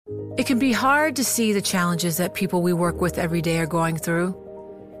It can be hard to see the challenges that people we work with every day are going through.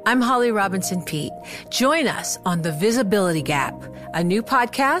 I'm Holly Robinson Peete. Join us on The Visibility Gap, a new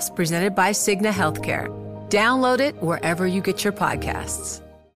podcast presented by Cigna Healthcare. Download it wherever you get your podcasts.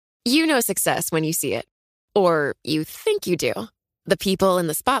 You know success when you see it. Or you think you do. The people in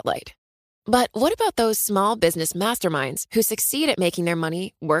the spotlight. But what about those small business masterminds who succeed at making their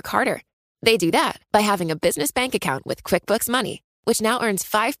money work harder? They do that by having a business bank account with QuickBooks Money, which now earns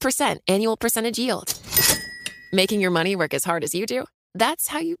 5% annual percentage yield. Making your money work as hard as you do? That's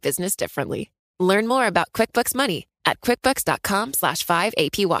how you business differently. Learn more about QuickBooks Money at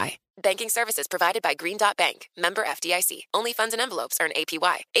quickbooks.com/5APY. Banking services provided by Green Dot Bank. Member FDIC. Only funds and envelopes earn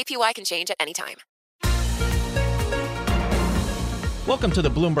APY. APY can change at any time. Welcome to the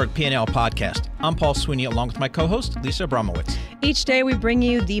Bloomberg P&L podcast. I'm Paul Sweeney along with my co-host, Lisa Abramowitz. Each day we bring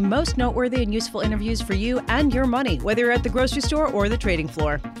you the most noteworthy and useful interviews for you and your money, whether you're at the grocery store or the trading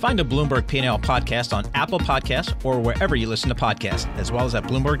floor. Find a Bloomberg P&L podcast on Apple Podcasts or wherever you listen to podcasts, as well as at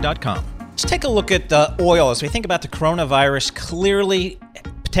Bloomberg.com. Let's take a look at oil as we think about the coronavirus. Clearly,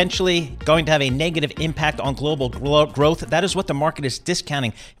 potentially going to have a negative impact on global growth. That is what the market is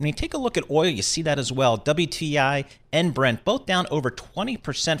discounting. When you take a look at oil, you see that as well. WTI and Brent, both down over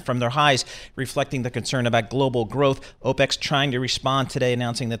 20% from their highs, reflecting the concern about global growth. OPEC's trying to respond today,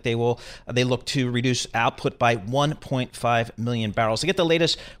 announcing that they look to reduce output by 1.5 million barrels. To get the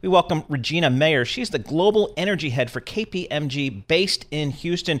latest, we welcome Regina Mayer. She's the global energy head for KPMG based in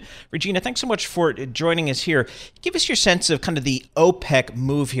Houston. Regina, thanks so much for joining us here. Give us your sense of kind of the OPEC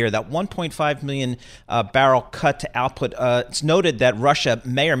move here, that 1.5 million barrel cut to output. It's noted that Russia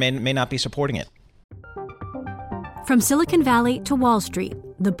may or may not be supporting it. From Silicon Valley to Wall Street,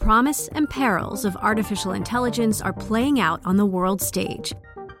 the promise and perils of artificial intelligence are playing out on the world stage.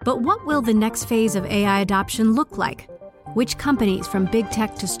 But what will the next phase of AI adoption look like? Which companies from big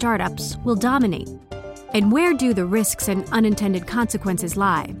tech to startups will dominate? And where do the risks and unintended consequences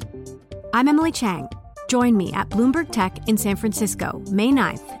lie? I'm Emily Chang. Join me at Bloomberg Tech in San Francisco, May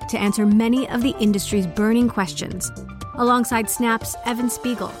 9th, to answer many of the industry's burning questions, alongside Snap's Evan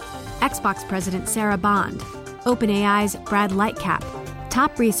Spiegel, Xbox President Sarah Bond, OpenAI's Brad Lightcap,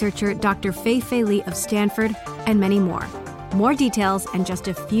 top researcher Dr. Fei Li of Stanford, and many more. More details and just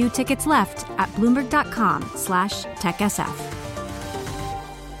a few tickets left at Bloomberg.com/TechSF.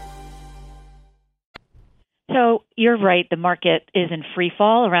 So you're right, the market is in free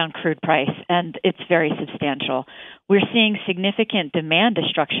fall around crude price, and it's very substantial. We're seeing significant demand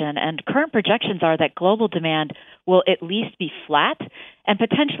destruction, and current projections are that global demand will at least be flat and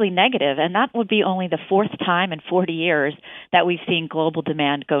potentially negative, and that would be only the fourth time in 40 years that we've seen global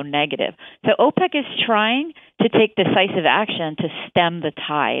demand go negative. So OPEC is trying to take decisive action to stem the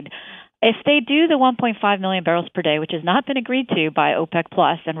tide. If they do the 1.5 million barrels per day, which has not been agreed to by OPEC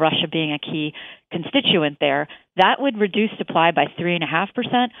Plus and Russia being a key constituent there, that would reduce supply by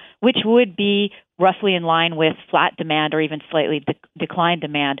 3.5%, which would be roughly in line with flat demand or even slightly declined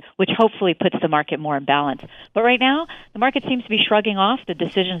demand, which hopefully puts the market more in balance. But right now, the market seems to be shrugging off the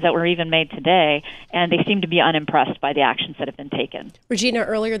decisions that were even made today, and they seem to be unimpressed by the actions that have been taken. Regina,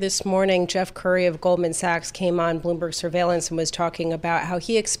 earlier this morning, Jeff Curry of Goldman Sachs came on Bloomberg Surveillance and was talking about how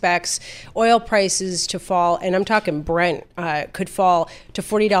he expects oil prices to fall, and I'm talking Brent, could fall to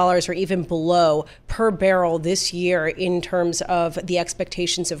 $40 or even below per barrel this year in terms of the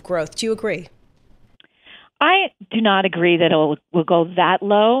expectations of growth. Do you agree? I do not agree that it will go that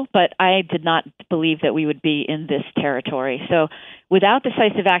low, but I did not believe that we would be in this territory. So without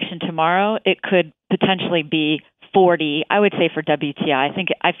decisive action tomorrow, it could potentially be 40, I would say, for WTI.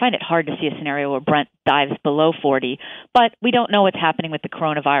 I find it hard to see a scenario where Brent dives below 40, but we don't know what's happening with the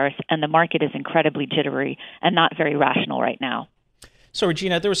coronavirus, and the market is incredibly jittery and not very rational right now. So,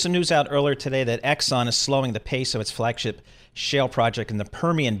 Regina, there was some news out earlier today that Exxon is slowing the pace of its flagship shale project in the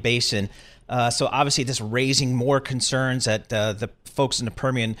Permian Basin. So obviously this raising more concerns that the folks in the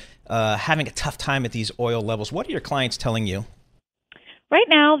Permian having a tough time at these oil levels. What are your clients telling you? Right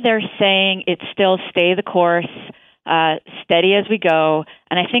now, they're saying it's still stay the course, steady as we go.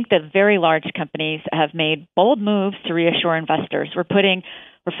 And I think the very large companies have made bold moves to reassure investors. We're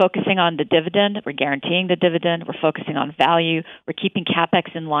focusing on the dividend. We're guaranteeing the dividend. We're focusing on value. We're keeping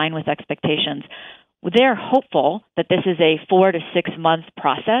CapEx in line with expectations. They're hopeful that this is a 4 to 6 month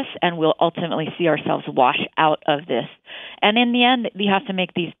process and we'll ultimately see ourselves wash out of this. And in the end, we have to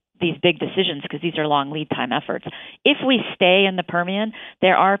make these big decisions because these are long lead time efforts. If we stay in the Permian,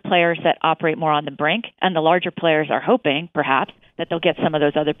 there are players that operate more on the brink, and the larger players are hoping, perhaps, that they'll get some of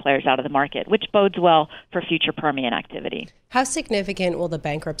those other players out of the market, which bodes well for future Permian activity. How significant will the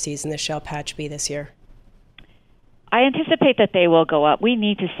bankruptcies in the shale patch be this year? I anticipate that they will go up. We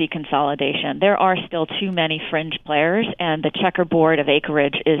need to see consolidation. There are still too many fringe players, and the checkerboard of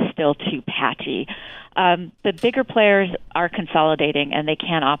acreage is still too patchy. The bigger players are consolidating, and they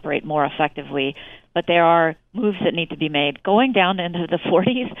can operate more effectively, but there are moves that need to be made. Going down into the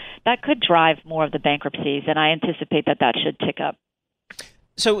 40s, that could drive more of the bankruptcies, and I anticipate that should tick up.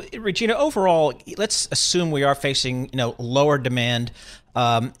 So, Regina, overall, let's assume we are facing, lower demand.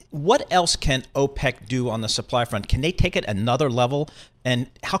 What else can OPEC do on the supply front? Can they take it another level? And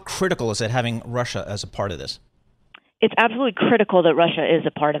how critical is it having Russia as a part of this? It's absolutely critical that Russia is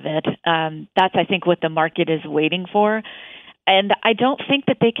a part of it. That's, I think, what the market is waiting for. And I don't think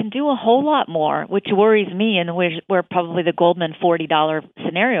that they can do a whole lot more, which worries me, and where probably the Goldman $40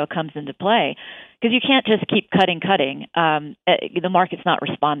 scenario comes into play. Because you can't just keep cutting. The market's not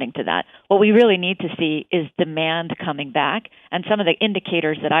responding to that. What we really need to see is demand coming back. And some of the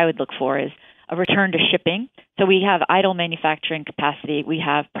indicators that I would look for is a return to shipping. So we have idle manufacturing capacity. We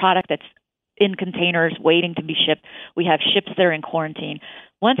have product that's in containers waiting to be shipped. We have ships that are in quarantine.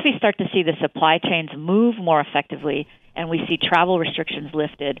 Once we start to see the supply chains move more effectively and we see travel restrictions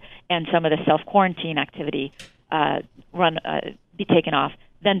lifted and some of the self-quarantine activity be taken off,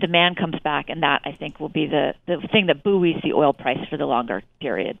 then demand comes back, and that, I think, will be the thing that buoys the oil price for the longer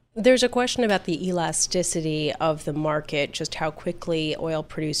period. There's a question about the elasticity of the market, just how quickly oil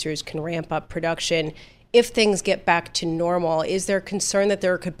producers can ramp up production. If things get back to normal, is there concern that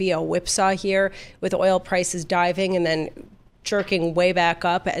there could be a whipsaw here with oil prices diving and then jerking way back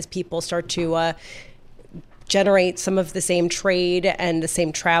up as people start to generate some of the same trade and the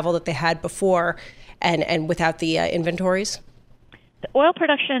same travel that they had before and without the inventories? The oil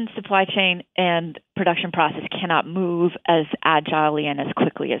production, supply chain, and production process cannot move as agilely and as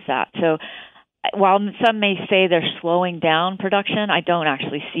quickly as that. So while some may say they're slowing down production, I don't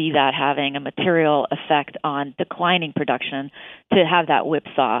actually see that having a material effect on declining production to have that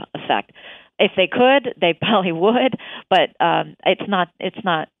whipsaw effect. If they could, they probably would, but it's not.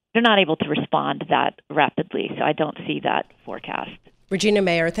 They're not able to respond that rapidly, so I don't see that forecast. Regina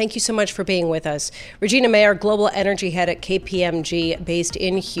Mayer, thank you so much for being with us. Regina Mayer, Global Energy Head at KPMG, based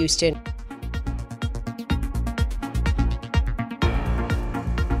in Houston.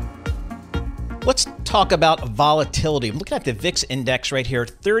 Let's talk about volatility. I'm looking at the VIX index right here,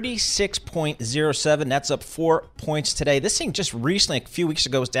 36.07. That's up 4 points today. This thing just recently, a few weeks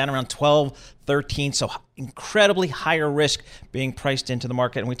ago, was down around 12, 13. So incredibly higher risk being priced into the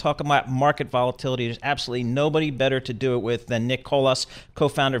market. And we talk about market volatility. There's absolutely nobody better to do it with than Nick Kolas,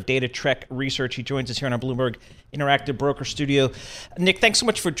 co-founder of Data Trek Research. He joins us here in our Bloomberg Interactive Broker Studio. Nick, thanks so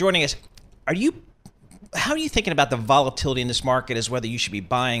much for joining us. How are you thinking about the volatility in this market as whether you should be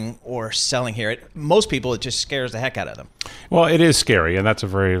buying or selling here? Most people, it just scares the heck out of them. Well, it is scary, and that's a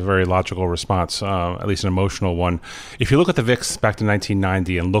very, very logical response, at least an emotional one. If you look at the VIX back to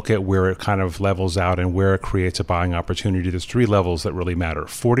 1990 and look at where it kind of levels out and where it creates a buying opportunity, there's three levels that really matter: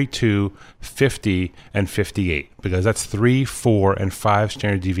 42, 50, and 58, because that's 3, 4, and 5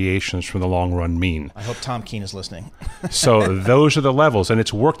 standard deviations from the long-run mean. I hope Tom Keene is listening. So those are the levels, and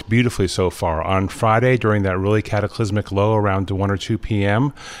it's worked beautifully so far. On Friday, during that really cataclysmic low around 1 or 2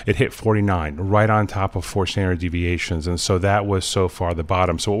 p.m., it hit 49, right on top of 4 standard deviations. And so that was so far the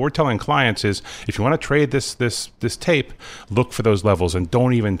bottom. So what we're telling clients is, if you want to trade this tape, look for those levels and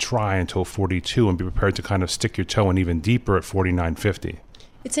don't even try until 42, and be prepared to kind of stick your toe in even deeper at 49.50.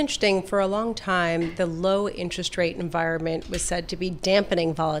 It's interesting. For a long time, the low interest rate environment was said to be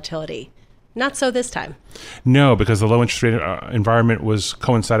dampening volatility. Not so this time. No, because the low interest rate environment was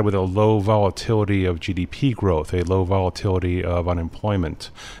coincided with a low volatility of GDP growth, a low volatility of unemployment.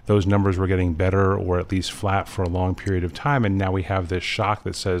 Those numbers were getting better or at least flat for a long period of time, and now we have this shock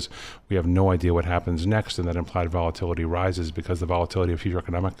that says we have no idea what happens next, and that implied volatility rises because the volatility of future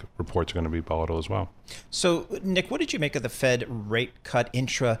economic reports are going to be volatile as well. So, Nick, what did you make of the Fed rate cut,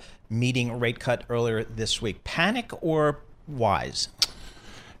 intra-meeting rate cut earlier this week? Panic or wise?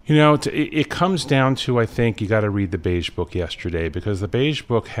 You know, it comes down to, I think, you got to read the Beige Book yesterday, because the Beige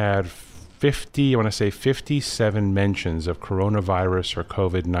Book had 57 mentions of coronavirus or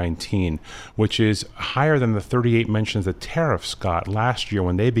COVID-19, which is higher than the 38 mentions that tariffs got last year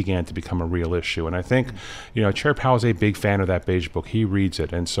when they began to become a real issue. And I think, Chair Powell's a big fan of that Beige Book. He reads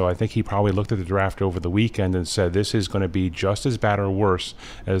it. And so I think he probably looked at the draft over the weekend and said, this is going to be just as bad or worse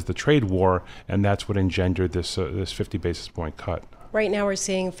as the trade war. And that's what engendered this 50 basis point cut. Right now, we're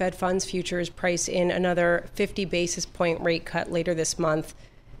seeing Fed funds futures price in another 50 basis point rate cut later this month.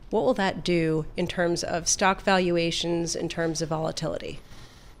 What will that do in terms of stock valuations, in terms of volatility?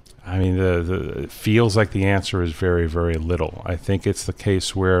 I mean, it feels like the answer is very, very little. I think it's the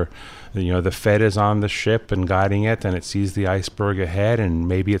case where, the Fed is on the ship and guiding it, and it sees the iceberg ahead, and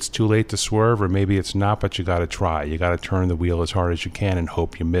maybe it's too late to swerve, or maybe it's not, but you got to try. You got to turn the wheel as hard as you can and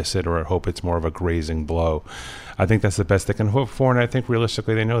hope you miss it, or hope it's more of a grazing blow. I think that's the best they can hope for, and I think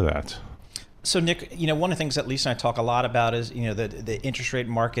realistically they know that. So, Nick, one of the things that Lisa and I talk a lot about is, the interest rate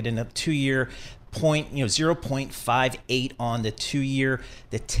market in a 2-year point, 0.58 on the 2-year,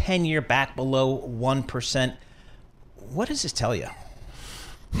 the 10-year back below 1%. What does this tell you?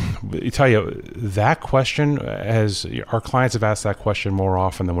 I tell you, that question, as our clients have asked that question more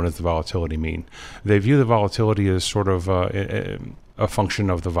often than what does the volatility mean. They view the volatility as sort of a function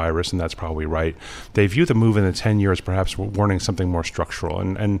of the virus, and that's probably right. They view the move in the 10 years perhaps warning something more structural,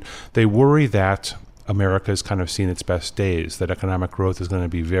 and they worry that America has kind of seen its best days, that economic growth is going to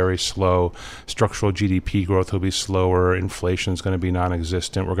be very slow, structural GDP growth will be slower, inflation is going to be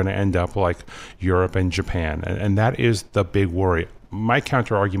non-existent, we're going to end up like Europe and Japan, and that is the big worry. My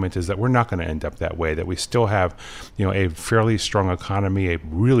counter argument is that we're not going to end up that way, that we still have, a fairly strong economy, a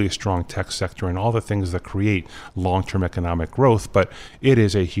really strong tech sector, and all the things that create long-term economic growth, but it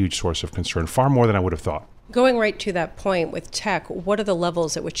is a huge source of concern, far more than I would have thought. Going right to that point with tech, what are the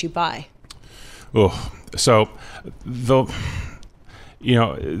levels at which you buy? So the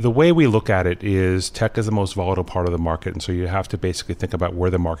way we look at it is tech is the most volatile part of the market, and so you have to basically think about where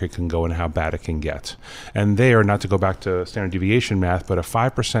the market can go and how bad it can get. And there, not to go back to standard deviation math, but a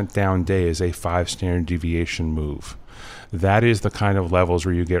 5% down day is a 5 standard deviation move. That is the kind of levels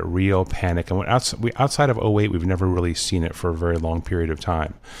where you get real panic. And outside of 08, we've never really seen it for a very long period of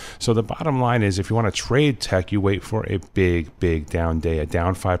time. So the bottom line is, if you want to trade tech, you wait for a big, big down day, a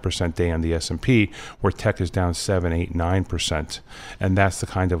down 5% day on the S&P, where tech is down 7, 8, 9%. And that's the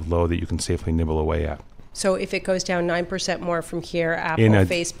kind of low that you can safely nibble away at. So if it goes down 9% more from here, Apple,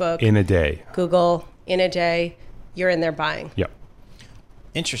 Facebook, in a day, Google, in a day, you're in there buying. Yep.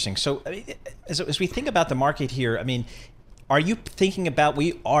 Interesting. So as we think about the market here, are you thinking about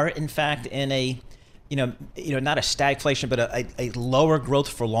we are in fact in a, not a stagflation, but a lower growth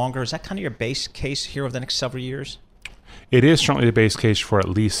for longer? Is that kind of your base case here over the next several years? It is certainly the base case for at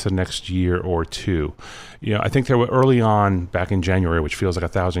least the next year or two. I think there were early on, back in January, which feels like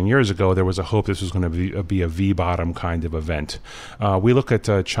 1,000 years ago, there was a hope this was going to be a V-bottom kind of event. We look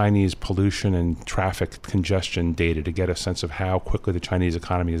at Chinese pollution and traffic congestion data to get a sense of how quickly the Chinese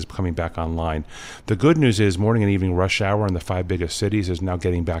economy is coming back online. The good news is morning and evening rush hour in the 5 biggest cities is now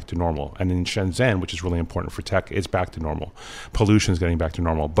getting back to normal. And in Shenzhen, which is really important for tech, it's back to normal. Pollution is getting back to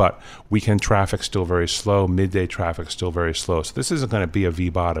normal. But weekend traffic still very slow. Midday traffic still very slow. So this isn't going to be a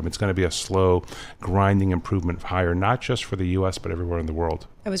V-bottom. It's going to be a slow, grinding improvement higher, not just for the U.S., but everywhere in the world.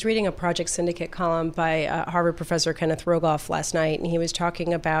 I was reading a Project Syndicate column by Harvard professor Kenneth Rogoff last night, and he was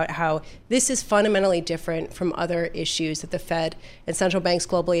talking about how this is fundamentally different from other issues that the Fed and central banks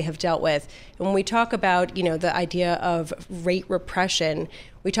globally have dealt with. And when we talk about, the idea of rate repression,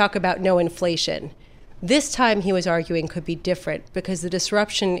 we talk about no inflation. This time, he was arguing, could be different because the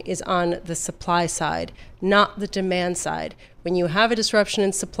disruption is on the supply side, not the demand side. When you have a disruption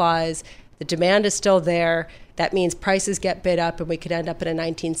in supplies, the demand is still there. That means prices get bid up and we could end up in a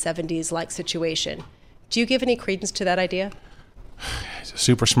 1970s-like situation. Do you give any credence to that idea? He's a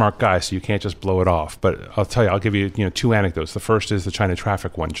super smart guy, so you can't just blow it off. But I'll give you, 2 anecdotes. The first is the China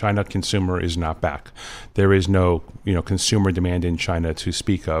traffic one. China consumer is not back. There is no, consumer demand in China to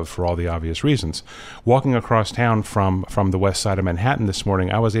speak of for all the obvious reasons. Walking across town from the west side of Manhattan this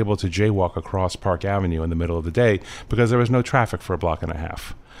morning, I was able to jaywalk across Park Avenue in the middle of the day because there was no traffic for a block and a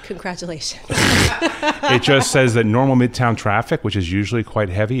half. Congratulations. It just says that normal midtown traffic, which is usually quite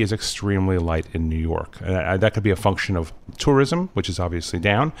heavy, is extremely light in New York. That could be a function of tourism, which is obviously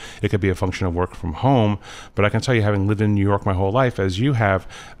down. It could be a function of work from home. But I can tell you, having lived in New York my whole life, as you have,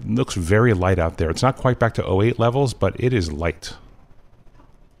 it looks very light out there. It's not quite back to 08 levels, but it is light.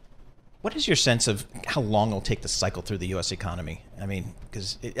 What is your sense of how long it'll take to cycle through the U.S. economy?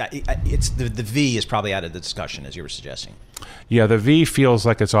 Because it's the V is probably out of the discussion, as you were suggesting. Yeah, the V feels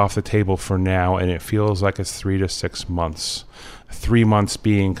like it's off the table for now, and it feels like it's 3 to 6 months. 3 months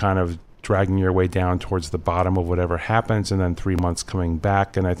being kind of dragging your way down towards the bottom of whatever happens, and then 3 months coming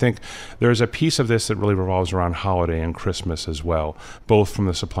back. And I think there's a piece of this that really revolves around holiday and Christmas as well, both from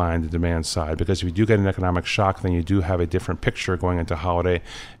the supply and the demand side. Because if you do get an economic shock, then you do have a different picture going into holiday,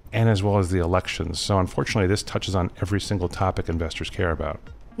 and as well as the elections. So unfortunately, this touches on every single topic investors care about.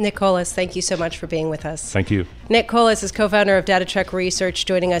 Nick Colas, thank you so much for being with us. Thank you. Nick Colas is co-founder of DataTrek Research,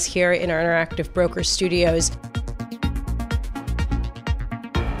 joining us here in our Interactive Broker studios.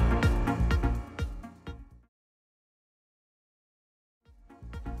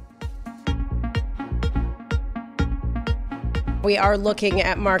 We are looking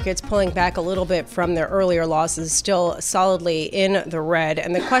at markets pulling back a little bit from their earlier losses, still solidly in the red.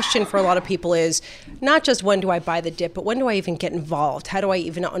 And the question for a lot of people is not just when do I buy the dip, but when do I even get involved? How do I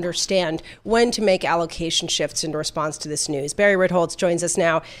even understand when to make allocation shifts in response to this news? Barry Ritholtz joins us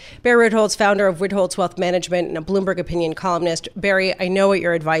now. Barry Ritholtz, founder of Ritholtz Wealth Management and a Bloomberg Opinion columnist. Barry, I know what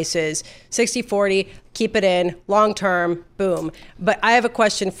your advice is. 60-40. Keep it in, long term, boom. But I have a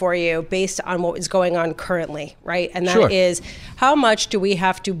question for you based on what is going on currently, right? And that is, how much do we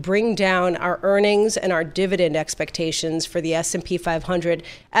have to bring down our earnings and our dividend expectations for the S&P 500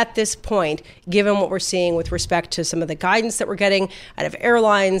 at this point, given what we're seeing with respect to some of the guidance that we're getting out of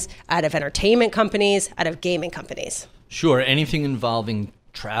airlines, out of entertainment companies, out of gaming companies? Sure, anything involving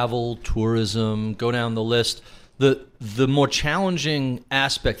travel, tourism, go down the list. The more challenging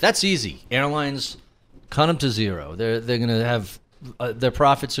aspect, that's easy. Airlines, cut them to zero. They're going to have their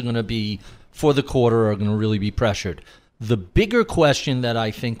profits are going to be for the quarter are going to really be pressured. The bigger question that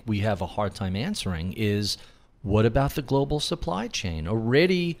I think we have a hard time answering is, what about the global supply chain?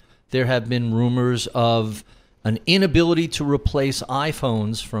 Already there have been rumors of an inability to replace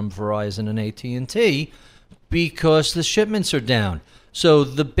iPhones from Verizon and AT&T because the shipments are down. So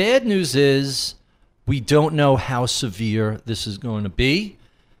the bad news is we don't know how severe this is going to be.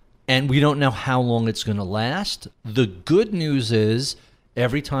 And we don't know how long it's going to last. The good news is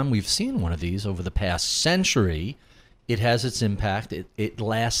every time we've seen one of these over the past century, it has its impact. It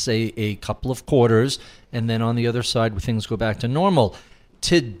lasts a couple of quarters, and then on the other side, things go back to normal.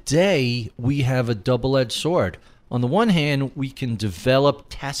 Today, we have a double-edged sword. On the one hand, we can develop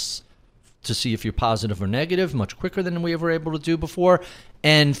tests to see if you're positive or negative much quicker than we were able to do before,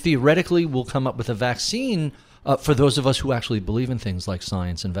 and theoretically, we'll come up with a vaccine for those of us who actually believe in things like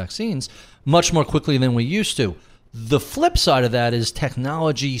science and vaccines, much more quickly than we used to. The flip side of that is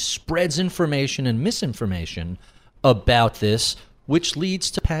technology spreads information and misinformation about this, which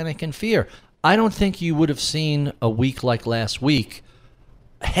leads to panic and fear. I don't think you would have seen a week like last week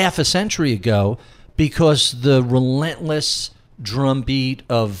half a century ago, because the relentless drumbeat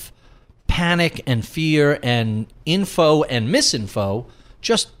of panic and fear and info and misinfo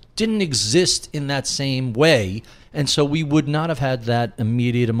just didn't exist in that same way, and so we would not have had that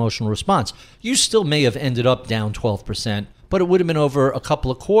immediate emotional response. You still may have ended up down 12%, but it would have been over a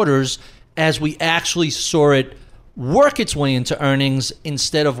couple of quarters as we actually saw it work its way into earnings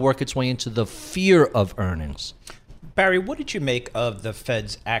instead of work its way into the fear of earnings. Barry, what did you make of the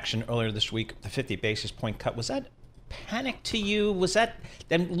Fed's action earlier this week, the 50 basis point cut? Was that panic to you? Was that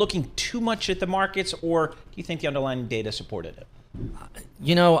them looking too much at the markets, or do you think the underlying data supported it?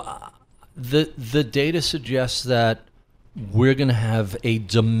 You know, the data suggests that we're going to have a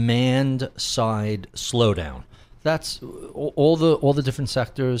demand side slowdown. That's all the different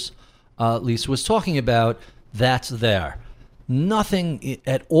sectors Lisa was talking about. That's there. Nothing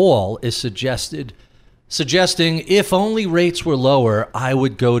at all is suggesting if only rates were lower, I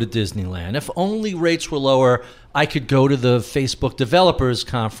would go to Disneyland. If only rates were lower, I could go to the Facebook Developers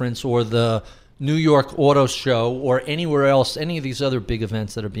Conference or the New York Auto Show or anywhere else, any of these other big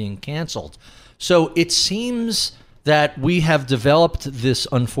events that are being canceled. So it seems that we have developed this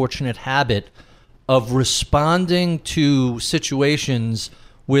unfortunate habit of responding to situations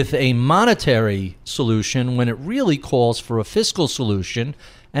with a monetary solution when it really calls for a fiscal solution.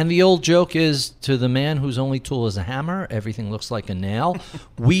 And the old joke is, to the man whose only tool is a hammer, everything looks like a nail.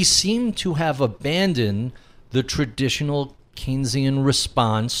 We seem to have abandoned the traditional Keynesian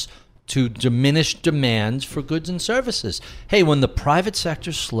response to diminished demand for goods and services. Hey, when the private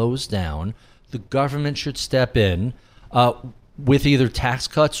sector slows down, the government should step in with either tax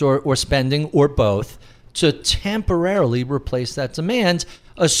cuts or spending or both to temporarily replace that demand,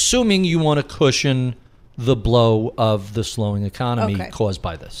 assuming you want to cushion the blow of the slowing economy caused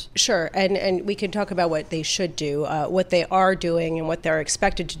by this. Sure, and we can talk about what they should do. What they are doing and what they're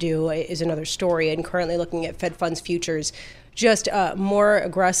expected to do is another story, and currently looking at Fed funds futures just more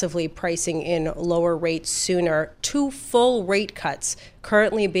aggressively pricing in lower rates sooner. 2 full rate cuts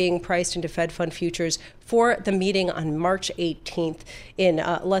currently being priced into Fed fund futures for the meeting on March 18th in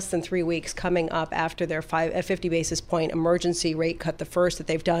less than 3 weeks, coming up after their 50 basis point emergency rate cut, the first that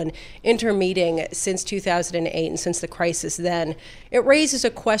they've done intermeeting since 2008 and since the crisis then. It raises a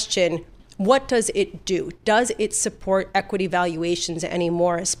question. What does it do? Does it support equity valuations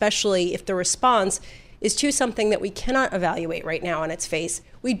anymore, especially if the response is to something that we cannot evaluate right now on its face?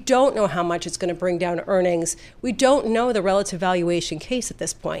 We don't know how much it's going to bring down earnings. We don't know the relative valuation case at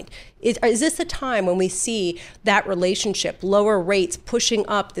this point. Is this the time when we see that relationship, lower rates pushing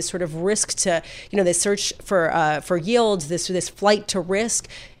up this sort of risk to, this search for yields, this flight to risk?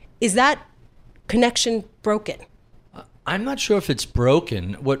 Is that connection broken? I'm not sure if it's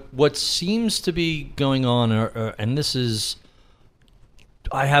broken. What seems to be going on, and this is,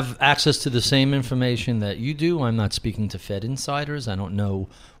 I have access to the same information that you do. I'm not speaking to Fed insiders. I don't know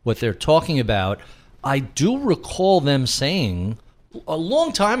what they're talking about. I do recall them saying a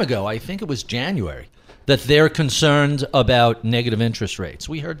long time ago, I think it was January, that they're concerned about negative interest rates.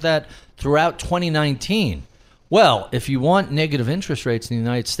 We heard that throughout 2019. Well, if you want negative interest rates in the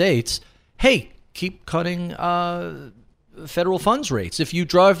United States, hey, keep cutting federal funds rates. If you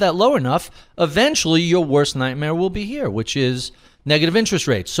drive that low enough, eventually your worst nightmare will be here, which is negative interest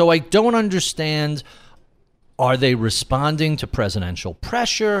rates. So I don't understand, are they responding to presidential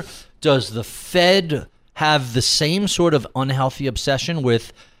pressure? Does the Fed have the same sort of unhealthy obsession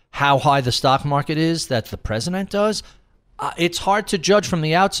with how high the stock market is that the president does? It's hard to judge from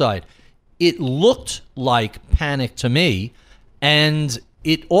the outside. It looked like panic to me, and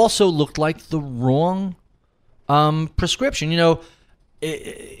it also looked like the wrong prescription. You know,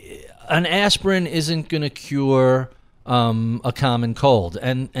 an aspirin isn't going to cure a common cold,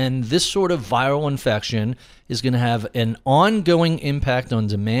 and this sort of viral infection is going to have an ongoing impact on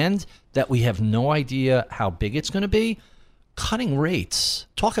demand that we have no idea how big it's going to be. Cutting rates,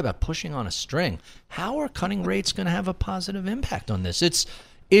 talk about pushing on a string. How are cutting rates going to have a positive impact on this? It's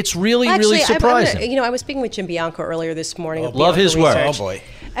really, really surprising. I was speaking with Jim Bianco earlier this morning. Love his work. Oh, boy.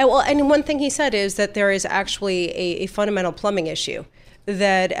 And one thing he said is that there is actually a fundamental plumbing issue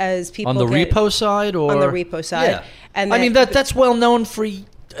that as people on the repo side, or on the repo side, yeah. And that's well known for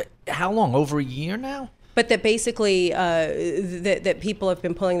how long? Over a year now. But that basically that people have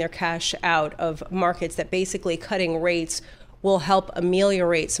been pulling their cash out of markets. That basically cutting rates will help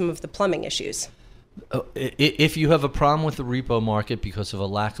ameliorate some of the plumbing issues. If you have a problem with the repo market because of a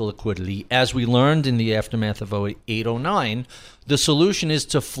lack of liquidity, as we learned in the aftermath of 08-09, the solution is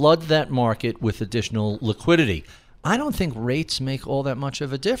to flood that market with additional liquidity. I don't think rates make all that much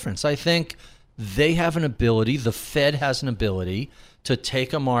of a difference. I think they have an ability, the Fed has an ability to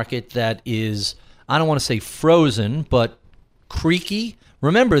take a market that is, I don't want to say frozen, but creaky.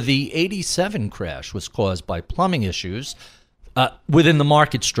 Remember, the 87 crash was caused by plumbing issues within the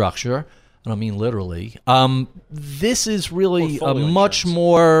market structure. I don't mean literally. This is really a much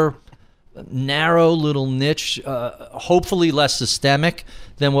more narrow little niche, hopefully less systemic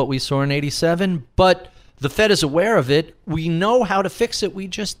than what we saw in 87. But the Fed is aware of it. We know how to fix it. We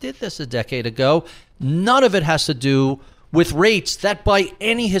just did this a decade ago. None of it has to do with rates that by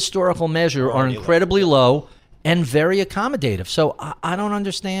any historical measure are incredibly low and very accommodative. So I don't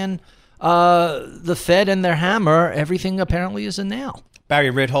understand the Fed and their hammer. Everything apparently is a nail. Barry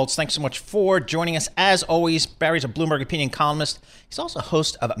Ritholtz, thanks so much for joining us. As always, Barry's a Bloomberg opinion columnist. He's also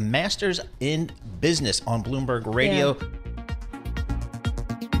host of Masters in Business on Bloomberg Radio. Yeah.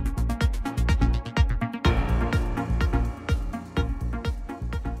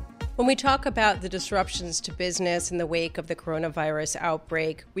 When we talk about the disruptions to business in the wake of the coronavirus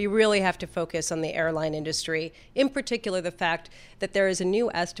outbreak, we really have to focus on the airline industry, in particular the fact that there is a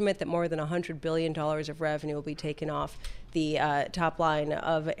new estimate that more than $100 billion of revenue will be taken off the top line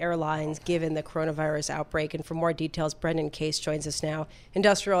of airlines given the coronavirus outbreak. And for more details, Brendan Case joins us now,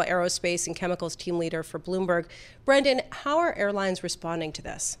 industrial, aerospace, and chemicals team leader for Bloomberg. Brendan, how are airlines responding to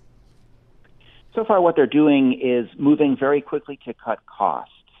this? So far, what they're doing is moving very quickly to cut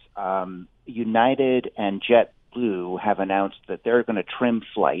costs. United and JetBlue have announced that they're going to trim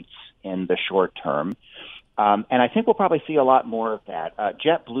flights in the short term. And I think we'll probably see a lot more of that.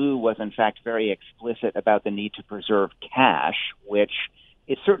 JetBlue was, in fact, very explicit about the need to preserve cash, which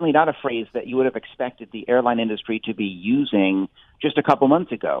is certainly not a phrase that you would have expected the airline industry to be using just a couple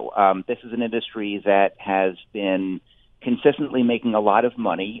months ago. This is an industry that has been consistently making a lot of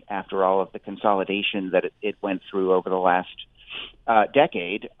money after all of the consolidation that it went through over the last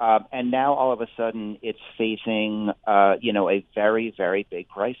decade, and now all of a sudden it's facing, a very, very big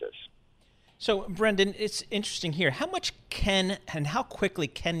crisis. So, Brendan, it's interesting here. How much can and how quickly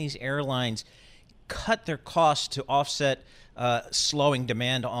can these airlines cut their costs to offset slowing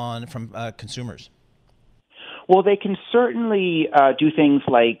demand from consumers? Well, they can certainly do things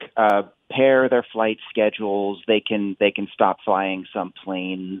like pair their flight schedules. They can stop flying some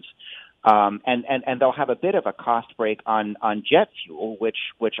planes. And they'll have a bit of a cost break on jet fuel,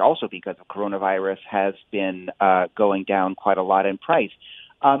 which also because of coronavirus has been going down quite a lot in price.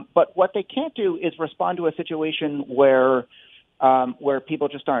 But what they can't do is respond to a situation where people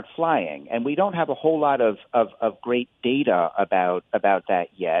just aren't flying, and we don't have a whole lot of great data about that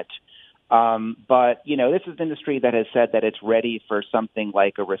yet. But this is an industry that has said that it's ready for something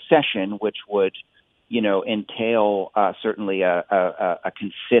like a recession, which would entail certainly a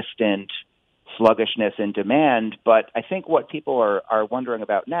consistent sluggishness in demand. But I think what people are wondering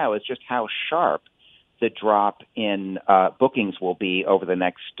about now is just how sharp the drop in bookings will be over the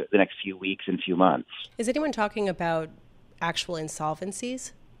next few weeks and few months. Is anyone talking about actual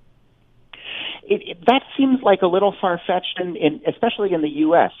insolvencies? That seems like a little far-fetched, especially in the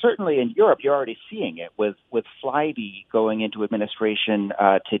U.S. Certainly in Europe, you're already seeing it with Flybe going into administration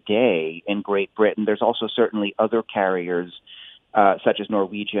today in Great Britain. There's also certainly other carriers such as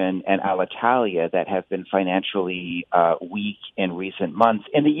Norwegian and Alitalia that have been financially weak in recent months.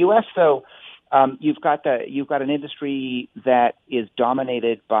 In the U.S., though, you've got an industry that is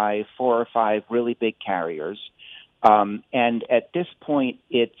dominated by 4 or 5 really big carriers. And at this point,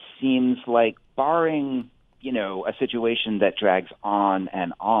 it seems like, barring, a situation that drags on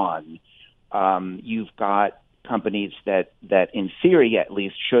and on, you've got companies that in theory, at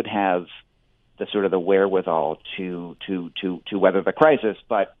least, should have the wherewithal to weather the crisis.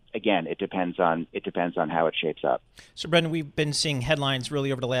 But again, it depends on how it shapes up. So, Brendan, we've been seeing headlines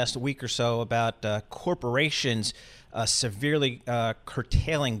really over the last week or so about corporations severely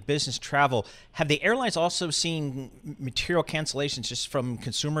curtailing business travel. Have the airlines also seen material cancellations just from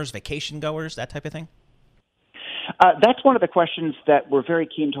consumers, vacation goers, that type of thing? That's one of the questions that we're very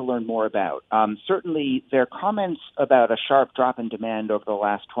keen to learn more about. Certainly, their comments about a sharp drop in demand over the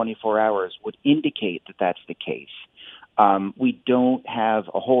last 24 hours would indicate that that's the case. We don't have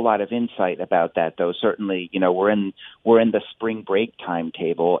a whole lot of insight about that, though. Certainly, we're in the spring break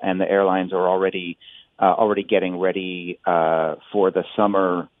timetable, and the airlines are already getting ready for the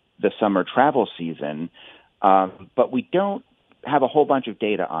summer travel season. But we don't have a whole bunch of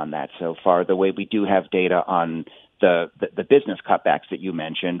data on that so far, the way we do have data on the business cutbacks that you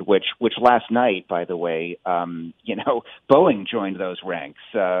mentioned, which last night, by the way, Boeing joined those ranks.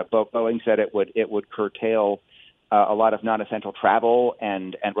 Boeing said it would curtail a lot of non-essential travel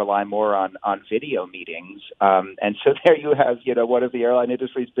and rely more on video meetings. And so there you have, one of the airline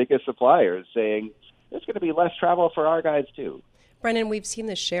industry's biggest suppliers saying there's going to be less travel for our guys too. Brendan, we've seen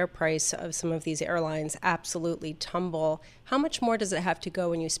the share price of some of these airlines absolutely tumble. How much more does it have to go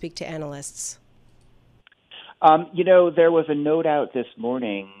when you speak to analysts? There was a note out this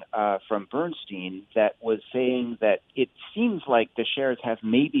morning from Bernstein that was saying that it seems like the shares have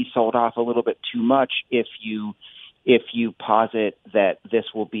maybe sold off a little bit too much if you posit that this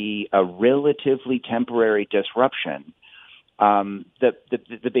will be a relatively temporary disruption.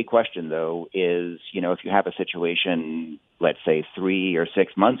 The big question, though, is, if you have a situation, let's say 3 or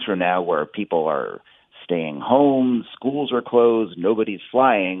 6 months from now, where people are staying home, schools are closed, nobody's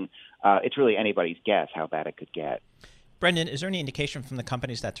flying, it's really anybody's guess how bad it could get. Brendan, is there any indication from the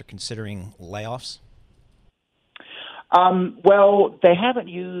companies that they're considering layoffs? Well, they haven't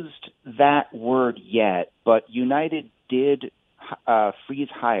used that word yet, but United did freeze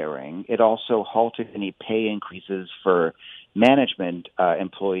hiring. It also halted any pay increases for management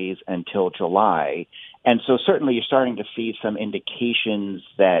employees until July. And so certainly you're starting to see some indications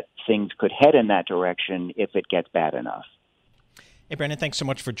that things could head in that direction if it gets bad enough. Hey, Brendan, thanks so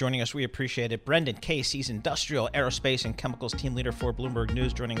much for joining us. We appreciate it. Brendan Case, he's Industrial, Aerospace, and Chemicals Team Leader for Bloomberg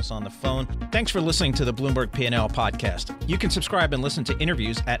News, joining us on the phone. Thanks for listening to the Bloomberg P&L podcast. You can subscribe and listen to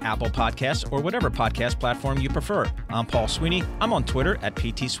interviews at Apple Podcasts or whatever podcast platform you prefer. I'm Paul Sweeney. I'm on Twitter at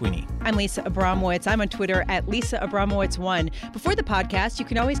PT Sweeney. I'm Lisa Abramowitz. I'm on Twitter at Lisa Abramowitz1. Before the podcast, you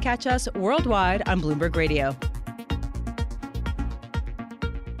can always catch us worldwide on Bloomberg Radio.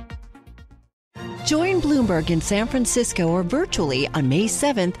 Join Bloomberg in San Francisco or virtually on May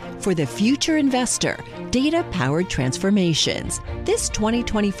 7th for The Future Investor, Data-Powered Transformations. This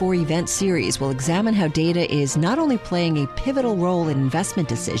 2024 event series will examine how data is not only playing a pivotal role in investment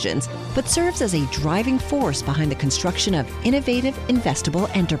decisions, but serves as a driving force behind the construction of innovative, investable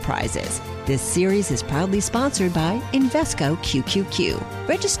enterprises. This series is proudly sponsored by Invesco QQQ.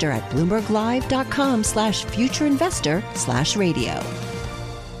 Register at BloombergLive.com/futureinvestor/radio.